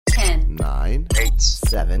9, 8,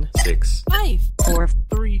 7, 6, 5, 4,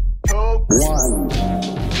 3, 2, 1.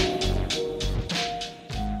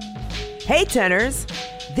 Hey, Tenors!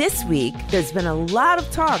 This week, there's been a lot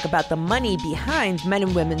of talk about the money behind men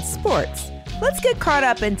and women's sports. Let's get caught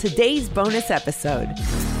up in today's bonus episode.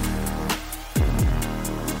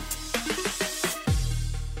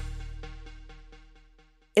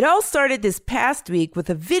 It all started this past week with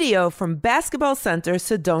a video from basketball center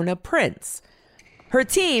Sedona Prince. Her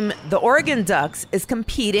team, the Oregon Ducks, is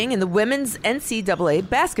competing in the women's NCAA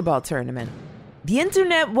basketball tournament. The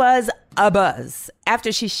internet was abuzz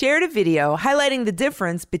after she shared a video highlighting the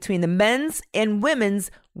difference between the men's and women's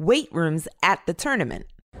weight rooms at the tournament.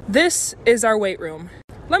 This is our weight room.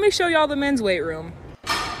 Let me show y'all the men's weight room.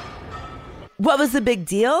 What was the big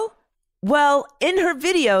deal? Well, in her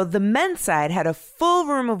video, the men's side had a full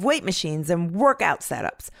room of weight machines and workout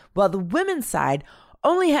setups, while the women's side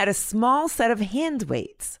only had a small set of hand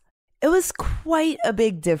weights. It was quite a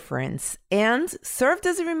big difference and served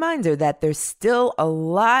as a reminder that there's still a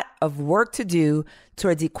lot of work to do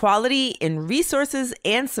towards equality in resources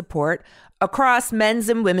and support across men's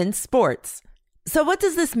and women's sports. So what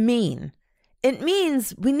does this mean? It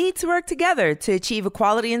means we need to work together to achieve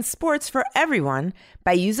equality in sports for everyone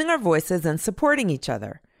by using our voices and supporting each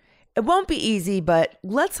other. It won't be easy, but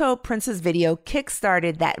let's hope Prince's video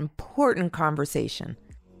kickstarted that important conversation.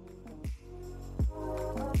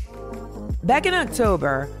 Back in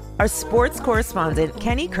October, our sports correspondent,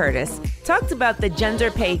 Kenny Curtis, talked about the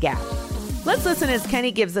gender pay gap. Let's listen as Kenny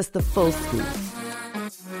gives us the full scoop.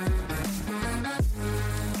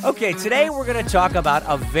 Okay, today we're going to talk about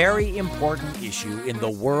a very important issue in the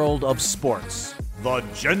world of sports. The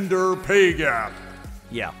gender pay gap.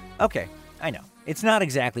 Yeah, okay, I know. It's not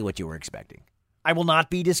exactly what you were expecting. I will not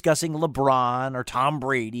be discussing LeBron or Tom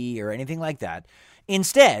Brady or anything like that.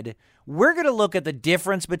 Instead, we're going to look at the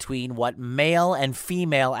difference between what male and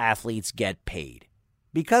female athletes get paid.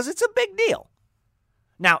 Because it's a big deal.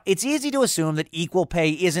 Now, it's easy to assume that equal pay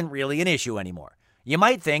isn't really an issue anymore. You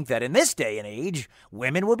might think that in this day and age,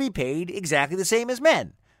 women would be paid exactly the same as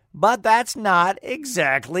men. But that's not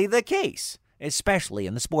exactly the case, especially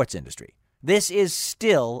in the sports industry. This is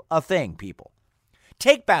still a thing, people.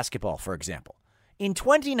 Take basketball, for example. In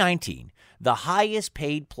 2019, the highest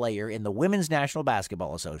paid player in the Women's National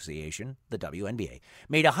Basketball Association, the WNBA,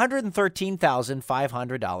 made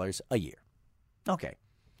 $113,500 a year. Okay.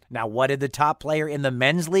 Now, what did the top player in the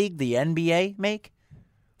men's league, the NBA, make?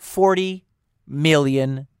 $40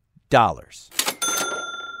 million.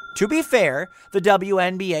 To be fair, the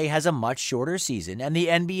WNBA has a much shorter season, and the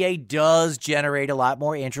NBA does generate a lot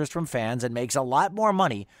more interest from fans and makes a lot more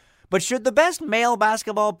money. But should the best male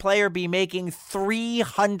basketball player be making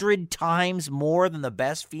 300 times more than the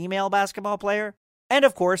best female basketball player? And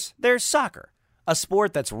of course, there's soccer, a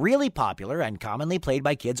sport that's really popular and commonly played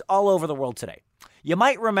by kids all over the world today. You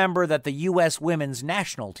might remember that the U.S. women's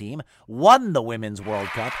national team won the Women's World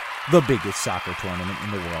Cup, the biggest soccer tournament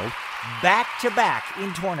in the world, back-to-back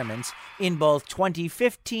in tournaments in both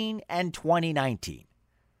 2015 and 2019.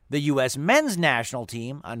 The U.S. men's national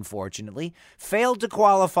team, unfortunately, failed to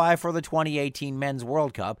qualify for the 2018 Men's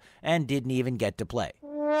World Cup and didn't even get to play.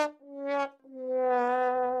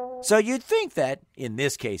 So you'd think that, in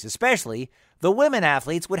this case especially, the women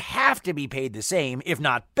athletes would have to be paid the same, if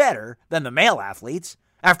not better, than the male athletes.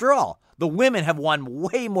 After all, the women have won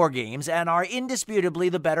way more games and are indisputably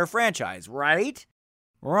the better franchise, right?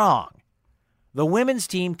 Wrong. The women's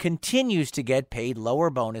team continues to get paid lower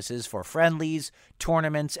bonuses for friendlies,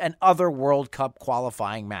 tournaments, and other World Cup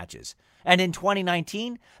qualifying matches. And in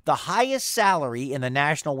 2019, the highest salary in the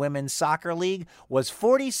National Women's Soccer League was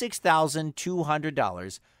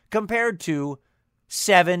 $46,200 compared to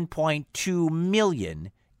 $7.2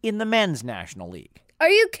 million in the Men's National League. Are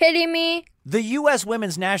you kidding me? The U.S.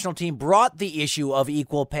 women's national team brought the issue of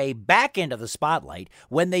equal pay back into the spotlight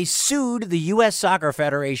when they sued the U.S. Soccer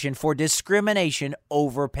Federation for discrimination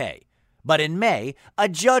over pay. But in May, a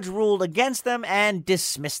judge ruled against them and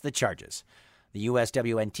dismissed the charges. The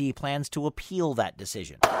USWNT plans to appeal that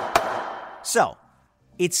decision. So,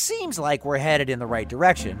 it seems like we're headed in the right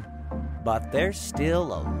direction, but there's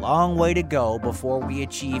still a long way to go before we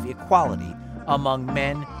achieve equality among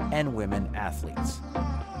men and women athletes.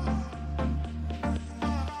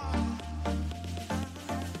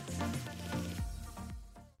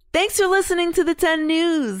 Thanks for listening to the 10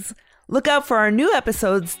 News. Look out for our new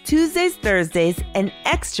episodes Tuesdays, Thursdays, and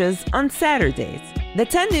extras on Saturdays. The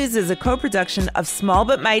 10 News is a co-production of Small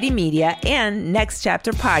But Mighty Media and Next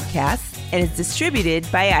Chapter Podcasts and is distributed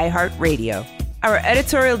by iHeartRadio. Our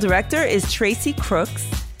editorial director is Tracy Crooks.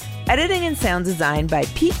 Editing and sound design by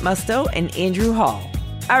Pete Musto and Andrew Hall.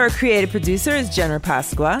 Our creative producer is Jenner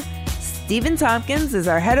Pasqua. Stephen Tompkins is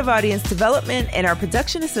our head of audience development, and our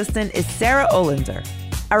production assistant is Sarah Olander.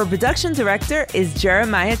 Our production director is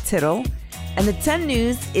Jeremiah Tittle, and the 10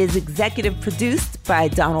 News is executive produced by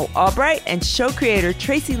Donald Albright and show creator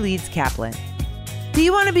Tracy Leeds Kaplan. Do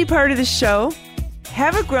you want to be part of the show?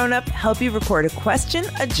 Have a grown-up help you record a question,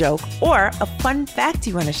 a joke, or a fun fact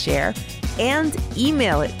you want to share, and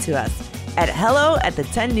email it to us at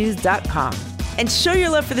hello@the10news.com. And show your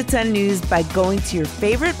love for the 10 News by going to your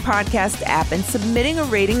favorite podcast app and submitting a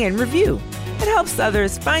rating and review. It helps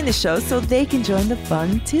others find the show so they can join the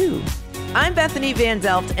fun too. I'm Bethany Van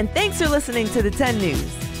Delft, and thanks for listening to the 10 News.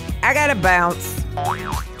 I gotta bounce.